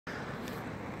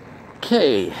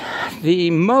Okay,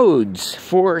 the modes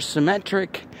for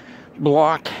symmetric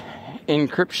block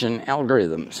encryption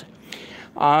algorithms.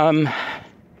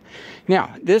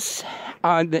 Now,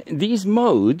 these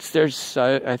modes, there's,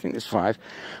 I think there's 5,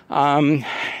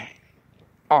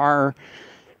 are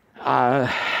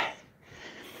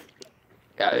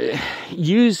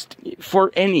used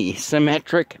for any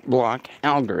symmetric block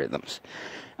algorithms,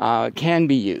 can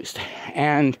be used.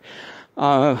 And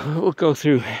we'll go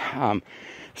through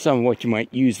some of what you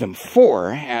might use them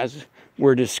for as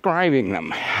we're describing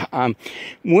them.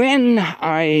 When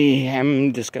I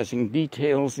am discussing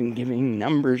details and giving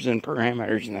numbers and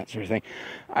parameters and that sort of thing,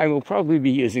 I will probably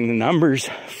be using the numbers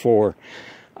for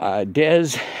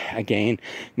DES, again,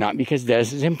 not because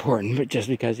DES is important, but just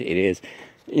because it is,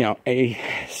 you know, a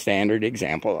standard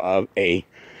example of a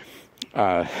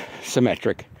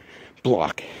symmetric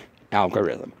block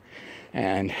algorithm.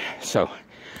 And so,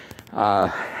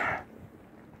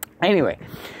 anyway,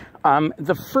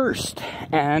 the first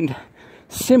and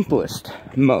simplest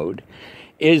mode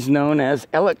is known as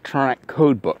electronic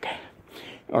codebook,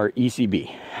 or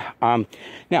ECB.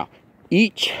 Now,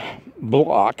 each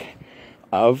block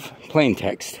of plain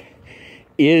text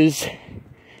is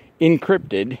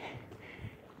encrypted,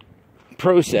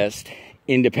 processed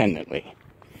independently.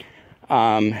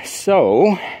 This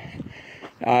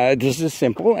is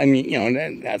simple. I mean, you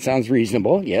know, that sounds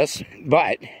reasonable, yes,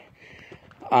 but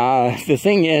the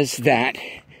thing is that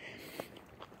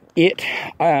it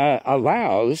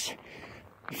allows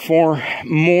for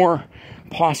more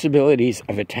possibilities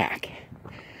of attack,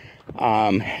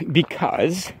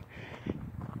 because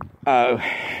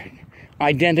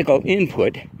identical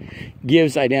input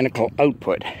gives identical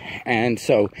output. And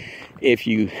so if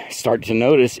you start to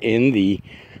notice in the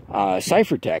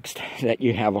ciphertext that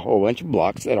you have a whole bunch of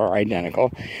blocks that are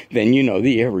identical, then you know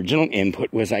the original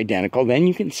input was identical. Then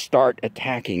you can start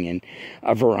attacking in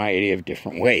a variety of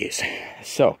different ways.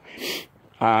 So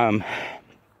that's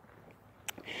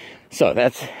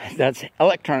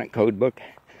electronic codebook.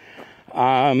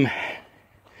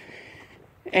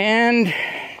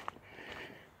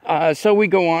 So we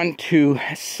go on to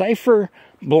cipher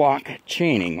block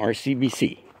chaining, or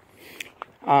CBC.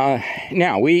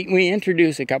 Now, we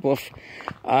introduce a couple of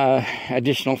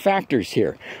additional factors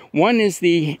here. One is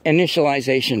the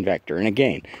initialization vector. And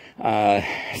again,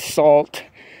 salt,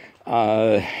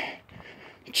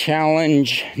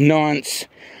 challenge, nonce,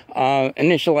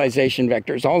 initialization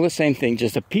vectors, all the same thing,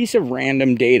 just a piece of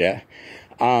random data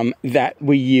that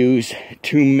we use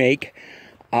to make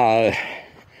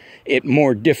it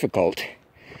more difficult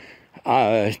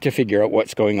to figure out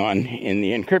what's going on in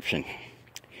the encryption.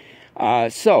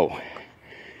 So,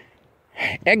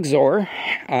 XOR,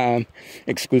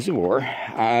 exclusive OR,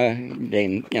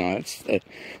 you know, it's a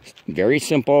very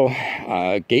simple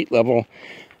gate level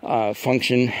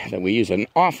function that we use an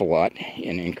awful lot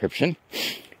in encryption.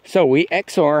 So we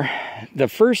XOR the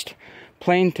first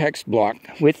plain text block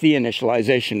with the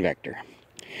initialization vector.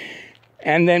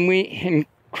 And then we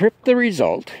encrypt the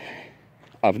result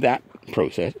of that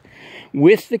process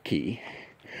with the key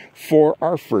for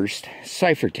our first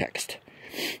ciphertext.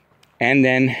 And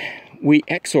then we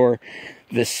XOR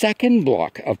the second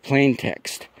block of plain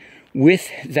text with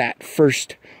that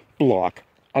first block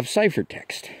of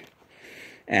ciphertext.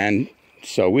 And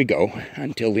so we go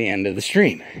until the end of the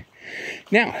stream.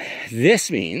 Now,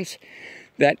 this means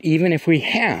that even if we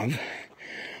have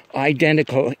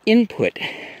identical input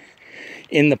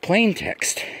in the plain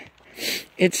text,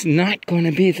 it's not going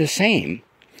to be the same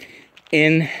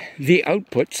in the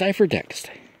output ciphertext.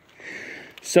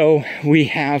 So we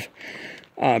have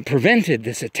prevented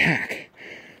this attack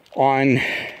on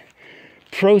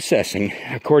processing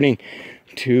according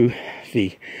to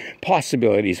the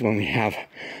possibilities when we have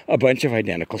a bunch of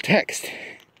identical text.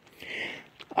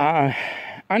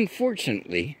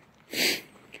 Unfortunately,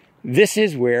 this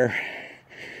is where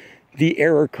the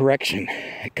error correction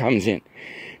comes in,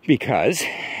 because,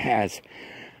 as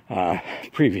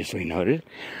previously noted,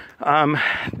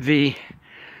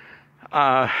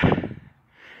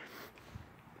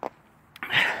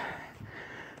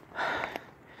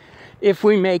 if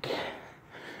we make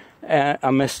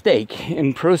a mistake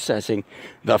in processing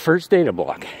the first data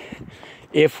block,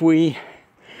 if we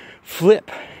flip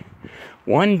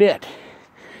one bit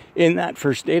in that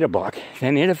first data block,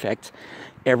 then it affects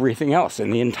everything else,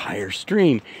 and the entire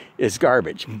stream is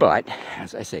garbage. But,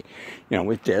 as I say, you know,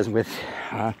 with DES, with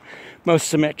most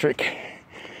symmetric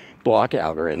block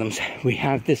algorithms, we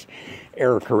have this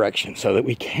error correction so that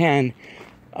we can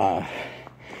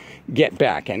get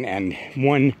back, and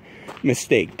one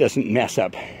mistake doesn't mess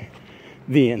up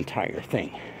the entire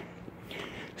thing.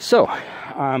 So,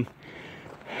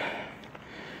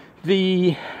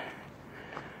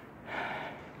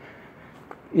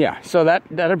 So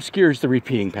that obscures the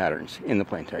repeating patterns in the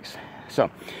plaintext. So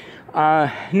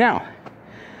now,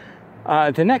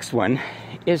 the next one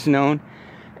is known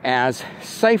as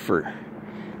cipher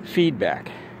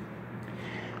feedback.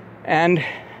 And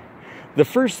the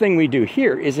first thing we do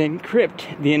here is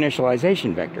encrypt the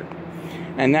initialization vector.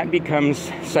 And that becomes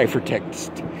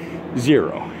ciphertext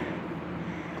 0,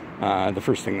 the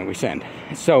first thing that we send.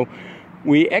 So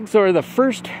we XOR the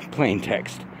first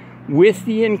plaintext with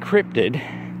the encrypted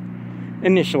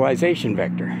initialization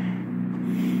vector.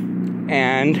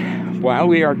 And while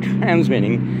we are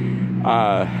transmitting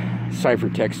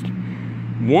ciphertext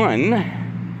 1,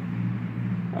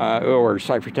 or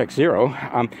ciphertext 0,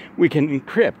 we can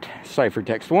encrypt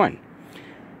ciphertext 1.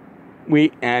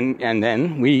 And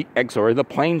then we XOR the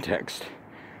plaintext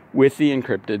with the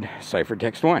encrypted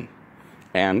ciphertext 1.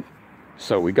 And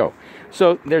so we go.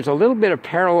 So there's a little bit of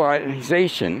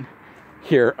parallelization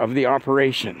here of the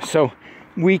operation. So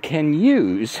we can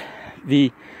use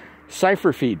the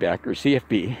cipher feedback, or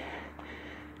CFB,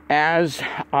 as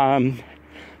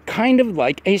kind of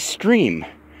like a stream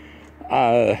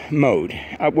mode.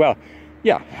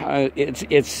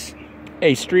 It's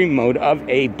a stream mode of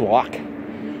a block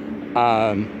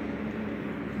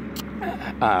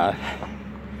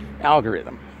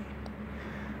algorithm.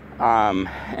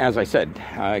 As I said,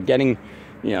 getting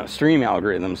stream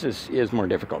algorithms is more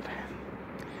difficult.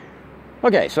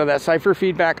 Okay, so that cipher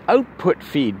feedback, output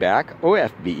feedback,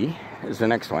 OFB, is the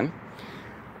next one.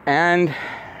 And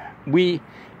we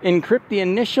encrypt the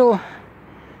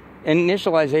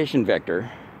initialization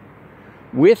vector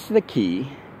with the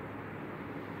key,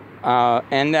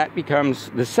 and that becomes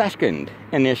the second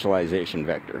initialization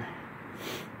vector.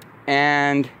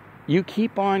 And you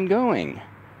keep on going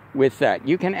with that.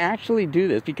 You can actually do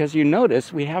this because you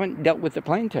notice we haven't dealt with the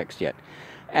plaintext yet.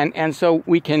 And so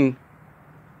we can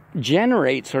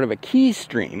generate sort of a key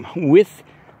stream with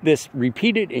this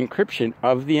repeated encryption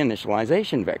of the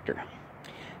initialization vector.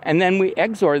 And then we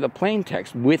XOR the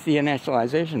plaintext with the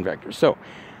initialization vector. So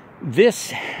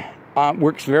this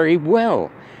works very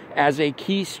well as a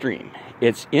key stream.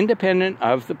 It's independent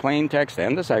of the plaintext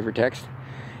and the ciphertext,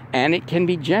 and it can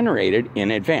be generated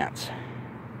in advance.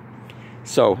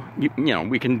 So,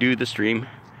 we can do the stream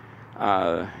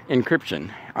encryption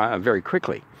very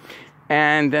quickly.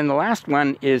 And then the last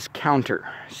one is counter,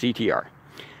 CTR.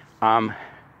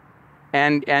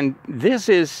 And this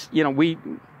is, we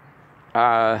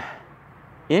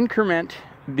increment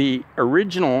the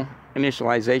original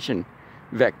initialization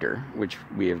vector, which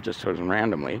we have just chosen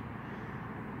randomly,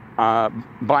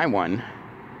 by 1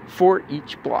 for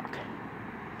each block.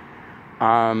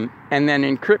 And then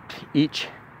encrypt each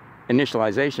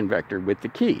initialization vector with the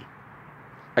key.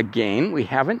 Again, we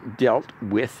haven't dealt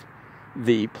with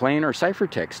the plain or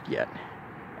ciphertext yet.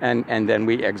 And then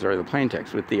we XOR the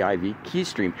plaintext with the IV key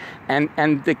stream. And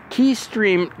the key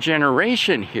stream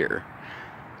generation here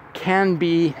can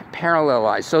be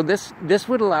parallelized. So this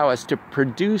would allow us to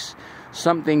produce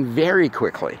something very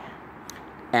quickly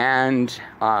and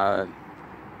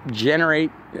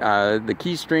generate the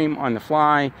key stream on the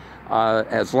fly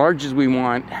as large as we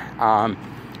want,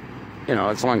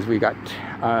 as long as we got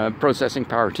processing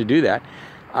power to do that.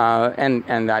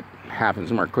 And that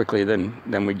happens more quickly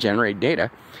than we generate data.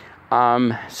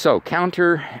 So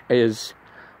counter is,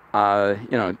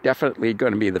 definitely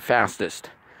going to be the fastest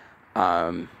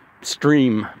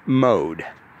stream mode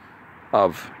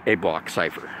of a block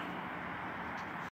cipher.